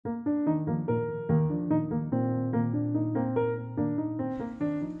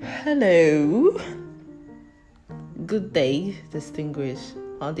Hello. Good day, distinguished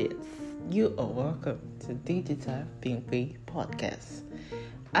audience. You are welcome to Digital Pinkpay Podcast.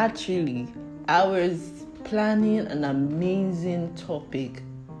 Actually, I was planning an amazing topic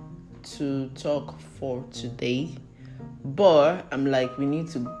to talk for today, but I'm like, we need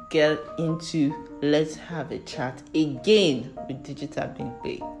to get into let's have a chat again with Digital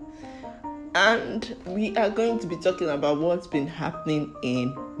Pinkpay. And we are going to be talking about what's been happening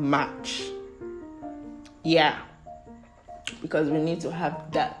in March. Yeah, because we need to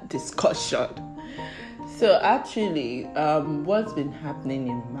have that discussion. So actually, what's been happening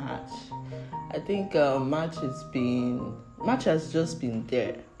in March? I think March has just been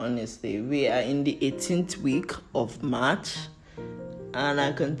there, honestly. We are in the 18th week of March, and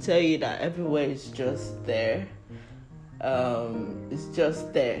I can tell you that everywhere is just there. It's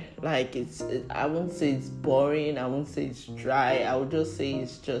just there. Like I won't say it's boring, I won't say it's dry, I would just say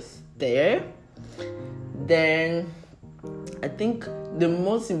it's just there. Then I think the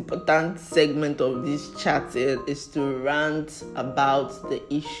most important segment of this chat is to rant about the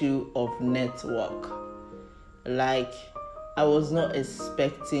issue of network. Like, I was not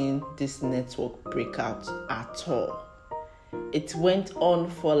expecting this network breakout at all. It went on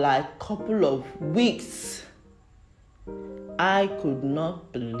for like a couple of weeks. I could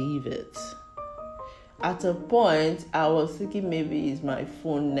not believe it. At a point, I was thinking maybe it's my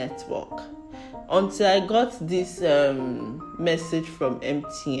phone network. Until I got this message from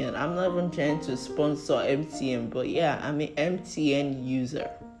MTN. I'm not even trying to sponsor MTN, but yeah, I'm an MTN user.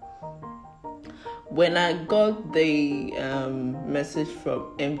 When I got the message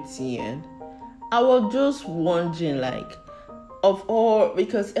from MTN, I was just wondering, like, of all,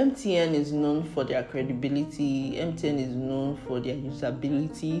 because MTN is known for their credibility, MTN is known for their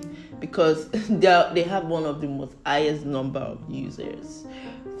usability, because they have one of the most highest number of users.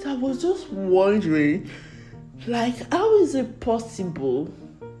 So I was just wondering, like, how is it possible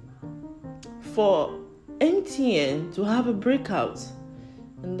for MTN to have a breakout?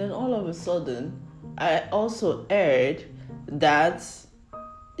 And then all of a sudden, I also heard that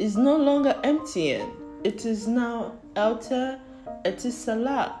it's no longer MTN. It is now Airtel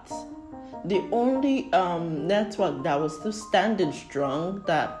Etisalat. The only network that was still standing strong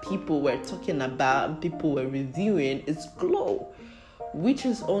that people were talking about and people were reviewing is Glo, which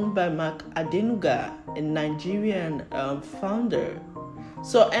is owned by Mark Adenuga, a Nigerian founder.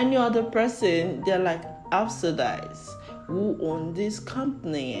 So any other person, they're like subsidized, who own this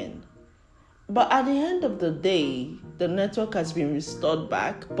company. But at the end of the day, the network has been restored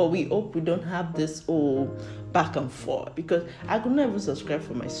back, but we hope we don't have this all back and forth, because I could never subscribe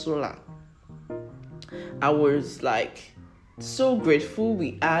for my solar. I was like so grateful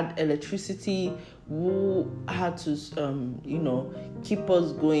we had electricity who had to keep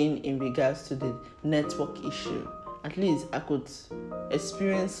us going in regards to the network issue. At least I could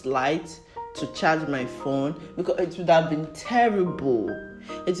experience light to charge my phone, because it would have been terrible.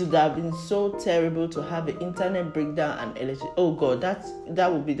 It would have been so terrible to have an internet breakdown and electricity. Oh God,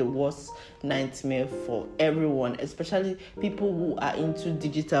 that would be the worst nightmare for everyone, especially people who are into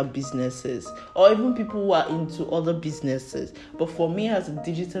digital businesses or even people who are into other businesses. But for me, as a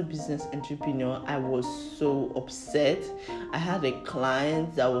digital business entrepreneur, I was so upset. I had a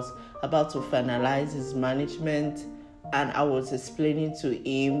client that was about to finalize his management, and I was explaining to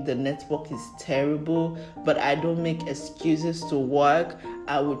him the network is terrible, but I don't make excuses to work.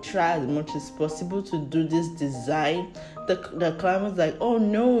 I will try as much as possible to do this design. The client was like, oh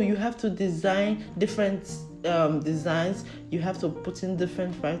no, you have to design different designs. You have to put in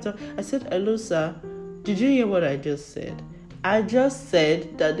different writer. I said, hello sir, did you hear what I just said? I just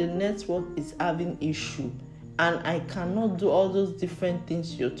said that the network is having issue, and I cannot do all those different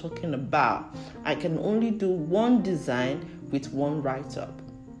things you're talking about. I can only do one design with one write-up.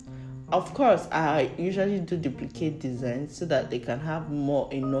 Of course, I usually do duplicate designs so that they can have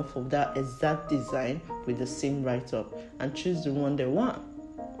enough of that exact design with the same write-up and choose the one they want.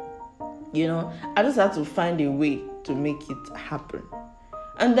 I just had to find a way to make it happen.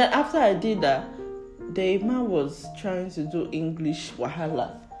 And then after I did that, the man was trying to do English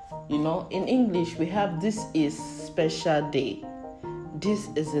wahala. In English, we have this is special day. This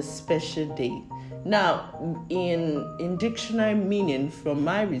is a special day. Now, in dictionary meaning, from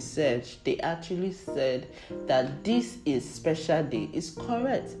my research, they actually said that this is special day is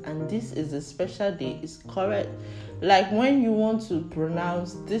correct, and this is a special day is correct. Like when you want to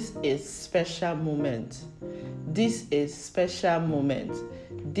pronounce this is special moment, this is special moment,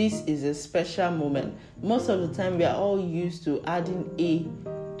 this is a special moment. Most of the time, we are all used to adding a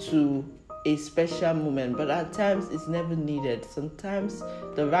to a special moment, but at times it's never needed. Sometimes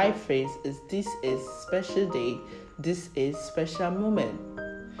the right phrase is, this is special day, this is special moment.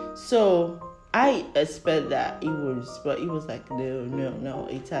 So I expect that it was, but it was like, no,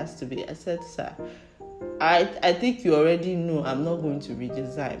 it has to be. I said, sir, I think you already know I'm not going to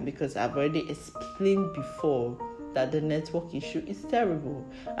redesign, because I've already explained before that the network issue is terrible.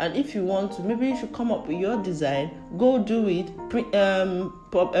 And if you want to, maybe you should come up with your design, go do it,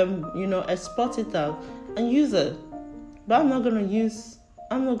 export it out and use it. But I'm not going to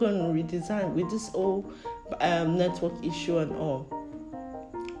redesign with this whole network issue and all.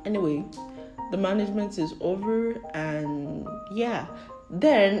 Anyway, the management is over, and yeah.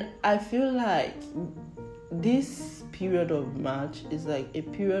 Then I feel like this period of March is like a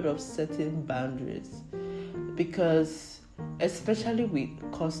period of setting boundaries, because especially with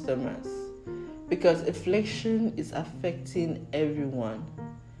customers, because inflation is affecting everyone,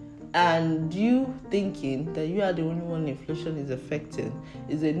 and you thinking that you are the only one inflation is affecting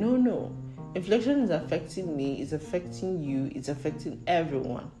is a no. Inflation is affecting me, it's affecting you, it's affecting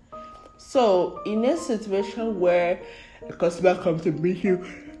everyone. So in a situation where a customer comes to meet you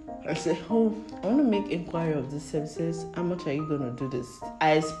and say, oh, I want to make inquiry of these services, how much are you going to do this?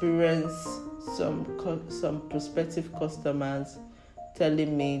 I experience some prospective customers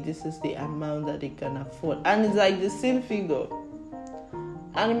telling me this is the amount that they can afford, and it's like the same figure.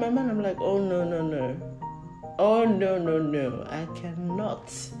 And in my mind, I'm like, oh no, I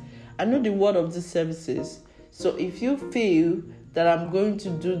cannot. I know the word of these services. So if you feel that I'm going to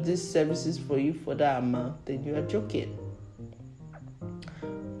do these services for you for that amount, then you are joking.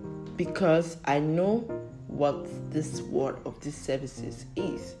 Because I know what this word of these services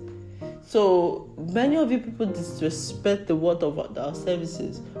is. So many of you people disrespect the word of our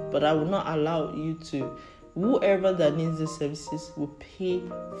services, but I will not allow you to. Whoever that needs the services will pay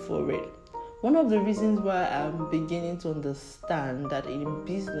for it. One of the reasons why I'm beginning to understand that in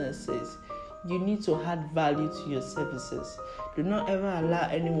businesses, you need to add value to your services. Do not ever allow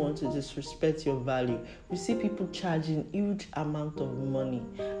anyone to disrespect your value. We see people charging huge amount of money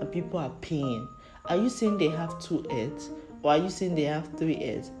and people are paying. Are you saying they have 2 heads, or are you saying they have 3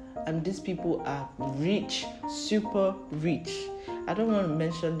 heads? And these people are rich, super rich. I don't want to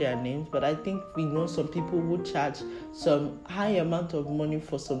mention their names, but I think we know some people who charge some high amount of money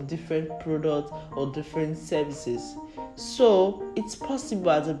for some different products or different services. So it's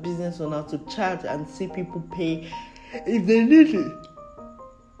possible as a business owner to charge and see people pay if they need it,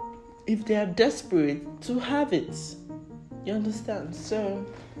 if they are desperate to have it. You understand? So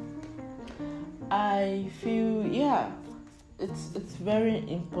I feel, it's very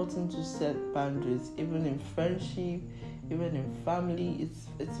important to set boundaries, even in friendship, even in family.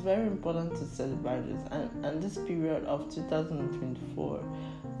 It's very important to set boundaries. And this period of 2024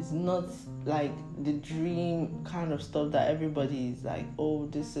 is not like the dream kind of stuff that everybody is like, oh,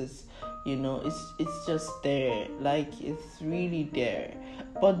 this is, it's just there. Like, it's really there.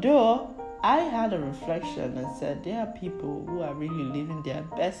 But though I had a reflection and said there are people who are really living their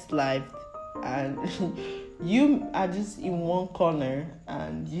best life, and you are just in one corner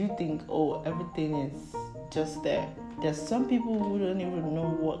and you think, oh, everything is just there. There's some people who don't even know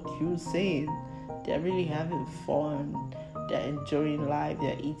what you're saying. They're really having fun. They're enjoying life.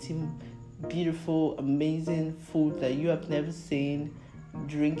 They're eating beautiful, amazing food that you have never seen,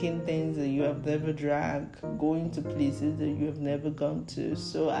 drinking things that you have never drank, going to places that you have never gone to.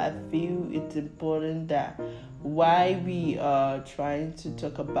 So I feel it's important that while we are trying to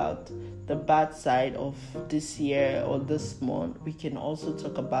talk about the bad side of this year or this month, we can also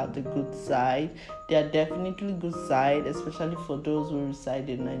talk about the good side. There are definitely good side, especially for those who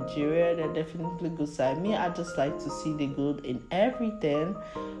reside in Nigeria. There are definitely good side. Me, I just like to see the good in everything,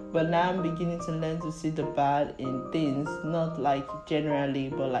 but now I'm beginning to learn to see the bad in things, not like generally,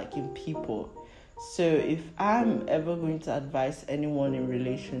 but like in people. So if I'm ever going to advise anyone in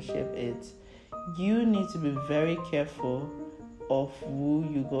relationship, it's you need to be very careful of who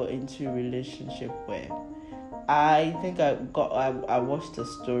you go into a relationship with. I think I watched a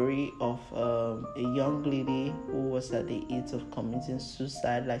story of a young lady who was at the age of committing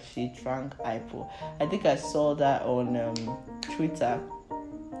suicide, like she drank hypo. I think I saw that on Twitter,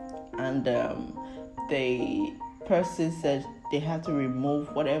 and the person said they had to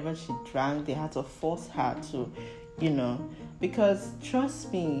remove whatever she drank. They had to force her to, because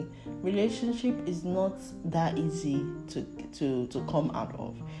trust me, relationship is not that easy to come out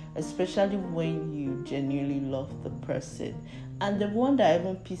of, especially when you genuinely love the person. And the one that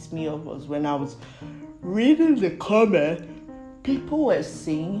even pissed me off was when I was reading the comment People were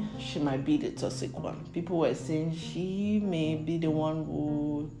saying she might be the toxic one. People were saying she may be the one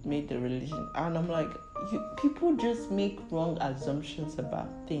who made the relation. And I'm like, people just make wrong assumptions about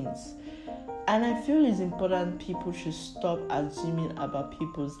things. And I feel it's important people should stop assuming about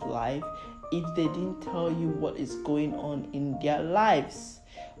people's life if they didn't tell you what is going on in their lives.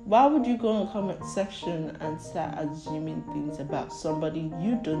 Why would you go in the comment section and start assuming things about somebody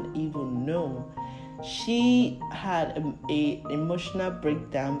you don't even know? She had an emotional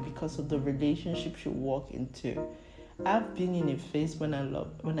breakdown because of the relationship she walked into. I've been in a phase when I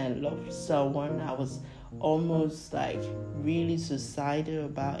loved someone, I was almost like really suicidal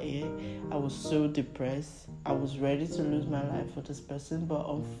about it. I was so depressed. I was ready to lose my life for this person, but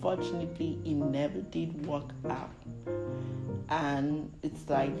unfortunately it never did work out. And it's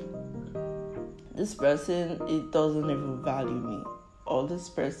like, this person, it doesn't even value me, or this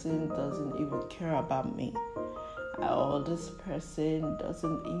person doesn't even care about me, or this person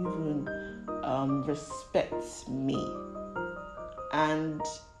doesn't even respect me. And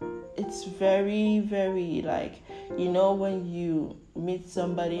it's very, very like, when you meet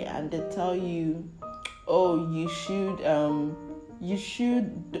somebody and they tell you, oh, you should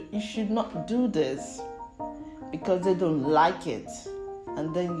not do this because they don't like it,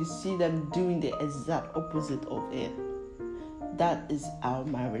 and then you see them doing the exact opposite of it. That is how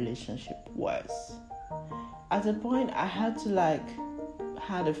my relationship was. At a point, I had to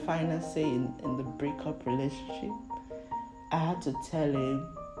had a final say in the breakup relationship. I had to tell him,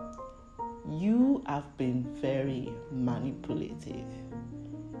 you have been very manipulative.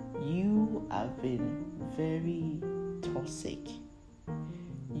 You have been very toxic.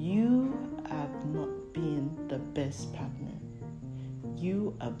 You have not been the best partner.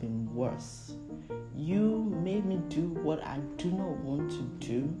 You have been worse. You made me do what I do not want to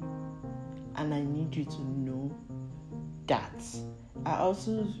do, and I need you to know that. I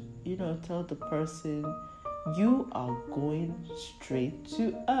also, tell the person, you are going straight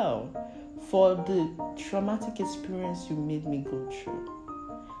to hell for the traumatic experience you made me go through.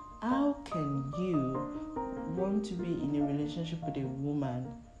 How can you want to be in a relationship with a woman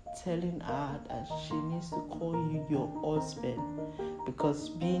telling her that she needs to call you your husband, because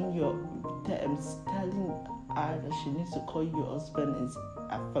telling her that she needs to call you your husband is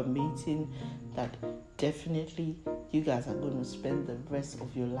affirmating that definitely you guys are going to spend the rest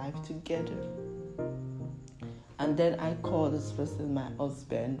of your life together. And then I called this person my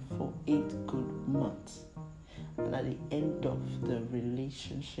husband for 8 good months. And at the end of the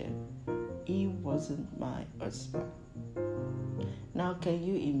relationship, he wasn't my husband. Now, can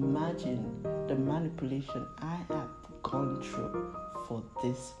you imagine the manipulation I have gone through for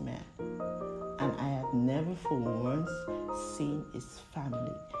this man? And I have never for once seen his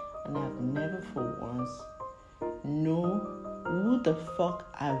family. And I have never for once known who the fuck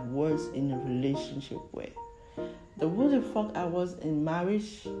I was in a relationship with. The who the fuck I was in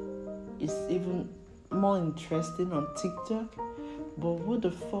marriage is even more interesting on TikTok. But who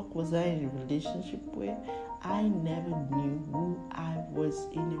the fuck was I in a relationship with? I never knew who I was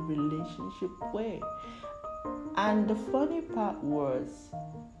in a relationship with. And the funny part was,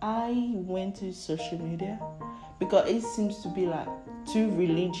 I went to social media because it seems to be too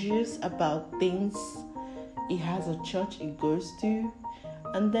religious about things. He has a church he goes to.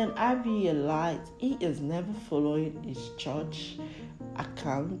 And then I realized he is never following his church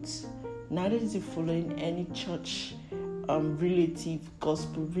account. Neither is he following any church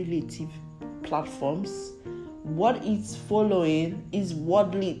gospel relative platforms. What he's following is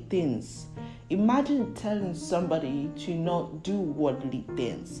worldly things. Imagine telling somebody to not do worldly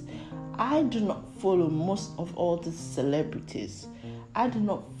things. I do not follow most of all these celebrities. I do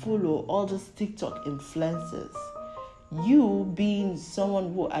not follow all these TikTok influencers. You being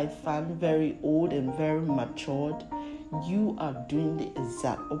someone who I find very old and very matured, you are doing the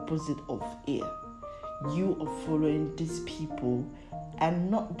exact opposite of it. You are following these people, and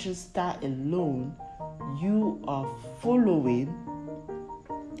not just that alone, you are following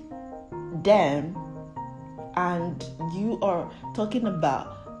them, and you are talking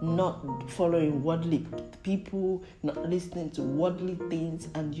about not following worldly people, not listening to worldly things,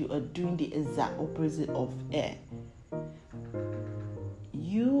 and you are doing the exact opposite of it.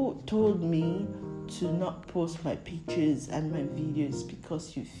 You told me to not post my pictures and my videos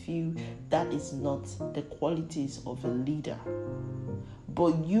because you feel that is not the qualities of a leader.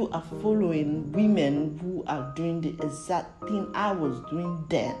 But you are following women who are doing the exact thing I was doing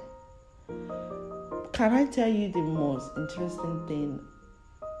then. Can I tell you the most interesting thing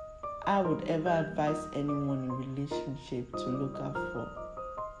I would ever advise anyone in a relationship to look out for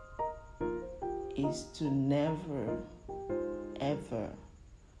is to never ever,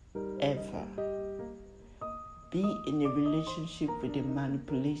 ever be in a relationship with a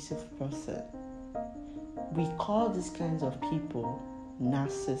manipulative person. We call these kinds of people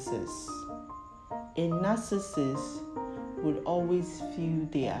narcissists. A narcissist would always feel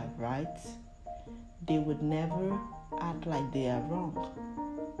they are right. They would never act like they are wrong.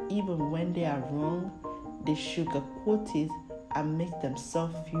 Even when they are wrong, they sugarcoat it and make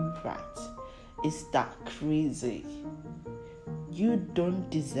themselves feel right. It's that crazy. You don't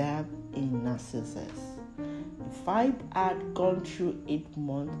deserve a narcissist. If I had gone through 8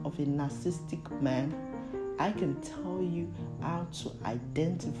 months of a narcissistic man, I can tell you how to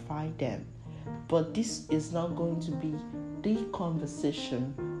identify them. But this is not going to be the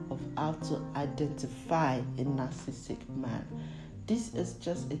conversation of how to identify a narcissistic man. This is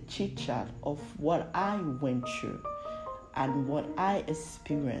just a chit chat of what I went through and what I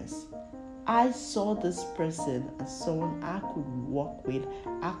experienced. I saw this person as someone I could work with,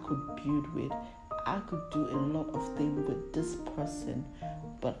 I could build with, I could do a lot of things with this person,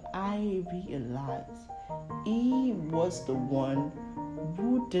 but I realized he was the one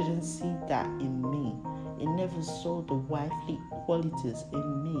who didn't see that in me. He never saw the wifely qualities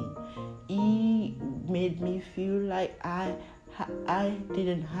in me. He made me feel like I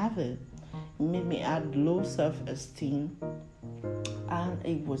didn't have it. It made me have low self-esteem, and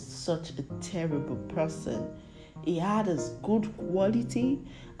he was such a terrible person. He had his good quality.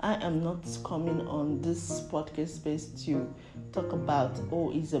 I am not coming on this podcast space to talk about,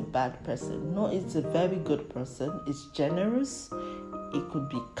 he's a bad person. No, it's a very good person. It's generous. It could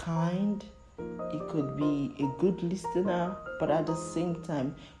be kind. It could be a good listener. But at the same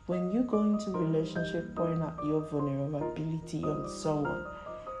time, when you go into a relationship pouring out your vulnerability on someone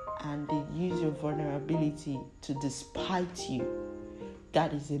and they use your vulnerability to despite you,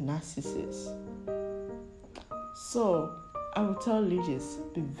 that is a narcissist. So I will tell ladies,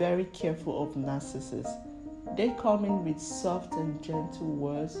 be very careful of narcissists. They come in with soft and gentle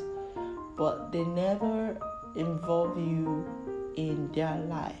words, but they never involve you in their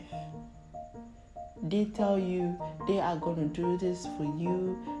life. They tell you they are going to do this for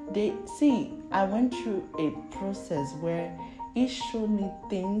you. I went through a process where he showed me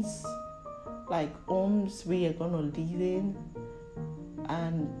things like homes we are going to live in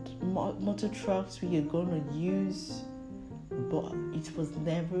and motor trucks we are going to use, but it was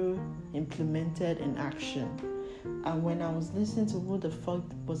never implemented in action. And when I was listening to who the fuck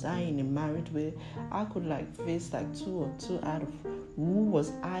was I in a marriage with, I could face two or two out of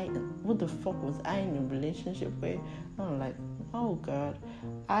who the fuck was I in a relationship with. I'm like, oh God,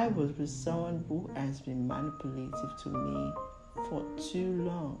 I was with someone who has been manipulative to me for too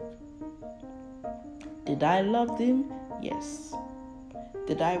long. Did I love him? Yes.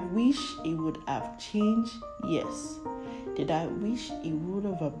 Did I wish he would have changed? Yes. Did I wish he would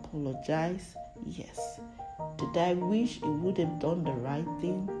have apologized? Yes. Did I wish he would have done the right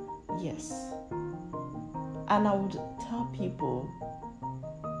thing? Yes. And I would tell people,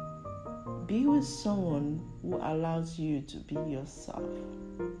 be with someone who allows you to be yourself,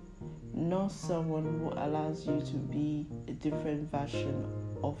 not someone who allows you to be a different version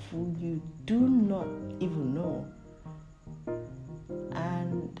of who you do not even know.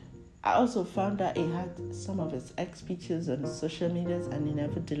 And I also found that he had some of his ex pictures on social media and he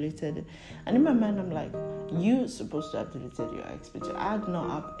never deleted it. And in my mind, I'm like, you're supposed to have deleted your ex picture. I did not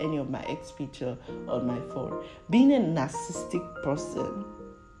have any of my ex picture on my phone. Being a narcissistic person,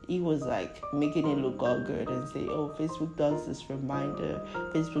 he was making it look all good and say, Facebook does this reminder,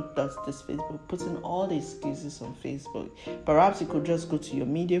 Facebook does this, Facebook putting all the excuses on Facebook. Perhaps you could just go to your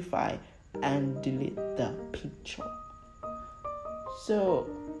media file and delete the picture. So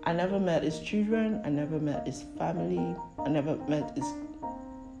I never met his children, I never met his family, I never met his,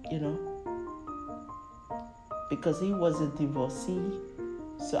 because he was a divorcee,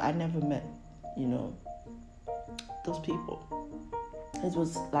 so I never met, those people. It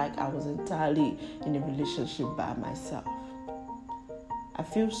was like I was entirely in a relationship by myself. I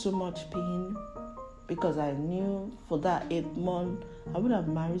feel so much pain because I knew for that 8 months, I would have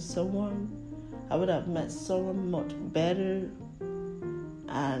married someone, I would have met someone much better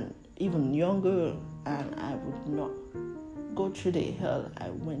and even younger, and I would not go through the hell I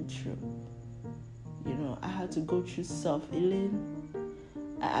went through. I had to go through self-healing.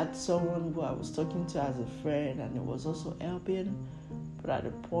 I had someone who I was talking to as a friend, and it was also helping. But at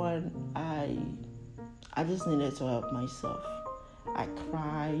the point, I just needed to help myself. I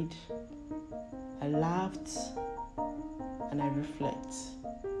cried, I laughed, and I reflect.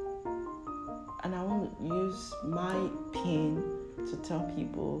 And I want to use my pain to tell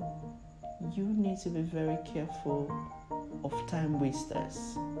people, you need to be very careful of time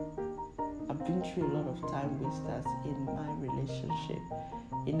wasters. I've been through a lot of time wasters in my relationship.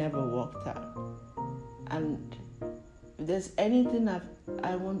 It never worked out. And if there's anything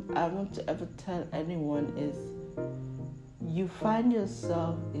I want to ever tell anyone is, you find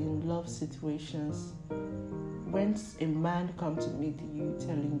yourself in love situations when a man comes to meet you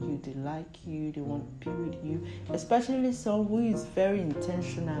telling you they like you, they want to be with you, especially someone who is very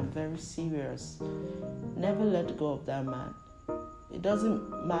intentional and very serious, never let go of that man. It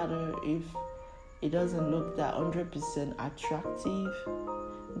doesn't matter if it doesn't look that 100% attractive.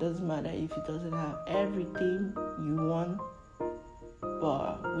 It doesn't matter if it doesn't have everything you want.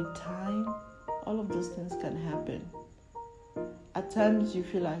 But with time, all of those things can happen. At times you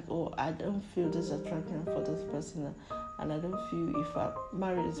feel like, oh, I don't feel this attraction for this person, and I don't feel if I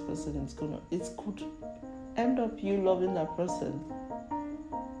marry this person, it could end up you loving that person,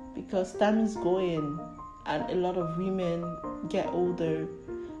 because time is going, and a lot of women get older,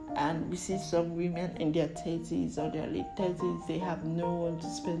 and we see some women in their 30s or their late 30s, they have no one to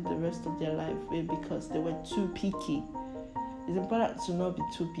spend the rest of their life with because they were too picky. It's important to not be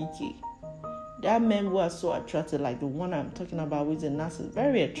too picky. There are men who are so attractive, like the one I'm talking about with a narcissist,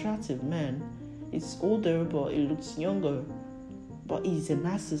 very attractive man. It's older, but it looks younger. But he's a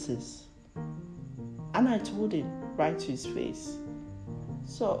narcissist. And I told him right to his face.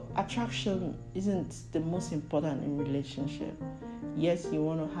 So attraction isn't the most important in relationship. Yes, you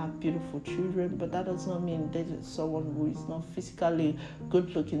want to have beautiful children, but that does not mean dating someone who is not physically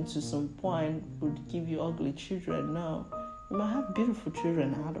good looking to some point would give you ugly children. No, you might have beautiful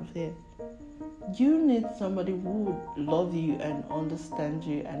children out of here. You need somebody who would love you and understand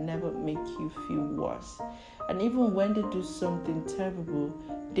you and never make you feel worse. And even when they do something terrible,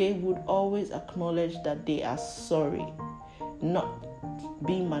 they would always acknowledge that they are sorry, not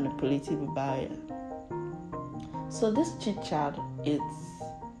being manipulative about it. So this chit chat, it's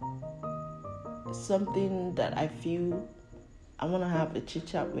something that I feel I want to have a chit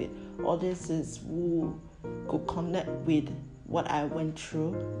chat with audiences who could connect with what I went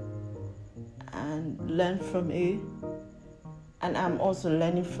through and learn from it. And I'm also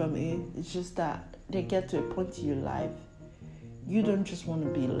learning from it. It's just that they get to a point in your life, you don't just want to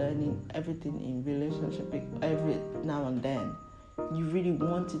be learning everything in relationship every now and then. You really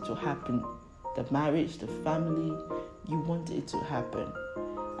want it to happen. The marriage, the family, you want it to happen.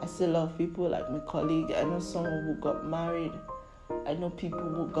 I see a lot of people, like my colleague, I know someone who got married. I know people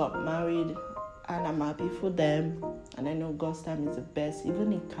who got married, and I'm happy for them. And I know God's time is the best,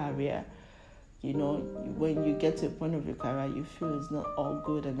 even in career. You know, when you get to a point of your career, you feel it's not all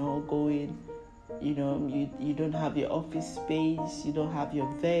good and all going. You know, you don't have your office space, you don't have your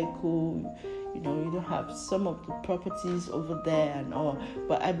vehicle, you know, you don't have some of the properties over there and all.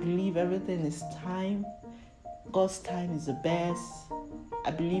 But I believe everything is time. God's time is the best.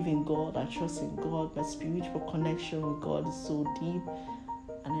 I believe in God. I trust in God. My spiritual connection with God is so deep.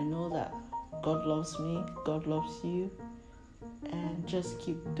 And I know that God loves me. God loves you. And just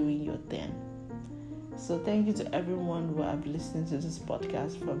keep doing your thing. So thank you to everyone who have listened to this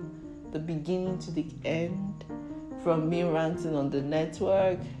podcast from the beginning to the end. From me ranting on the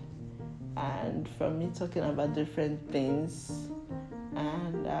network, and from me talking about different things.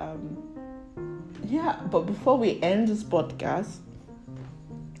 And but before we end this podcast,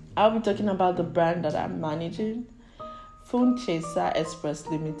 I'll be talking about the brand that I'm managing, Phone Chaser Express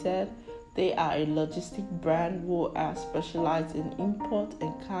Limited. They are a logistic brand who are specialized in import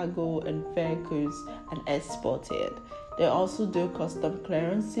and cargo and vehicles and exported. They also do custom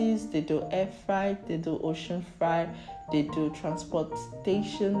clearances, they do air freight, they do ocean freight, they do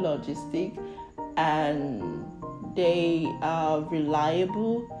transportation logistic, and they are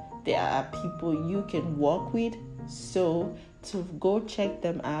reliable. They are people you can work with. So to go check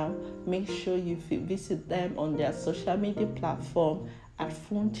them out, make sure you visit them on their social media platform at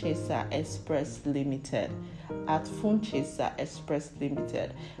Phone Chaser Express Limited. At Phone Chaser Express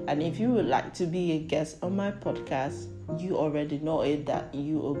Limited. And if you would like to be a guest on my podcast, you already know it that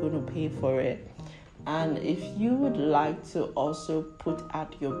you are going to pay for it. And if you would like to also put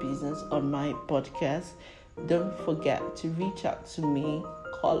out your business on my podcast, don't forget to reach out to me.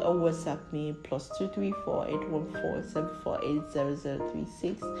 Call or WhatsApp me +234 814 748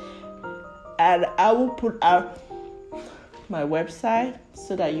 0036, and I will put out my website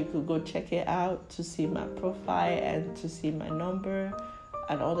so that you could go check it out to see my profile and to see my number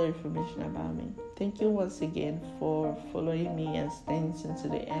and other information about me. Thank you once again for following me and staying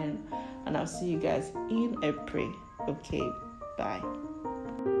until the end, and I'll see you guys in April. Okay, bye.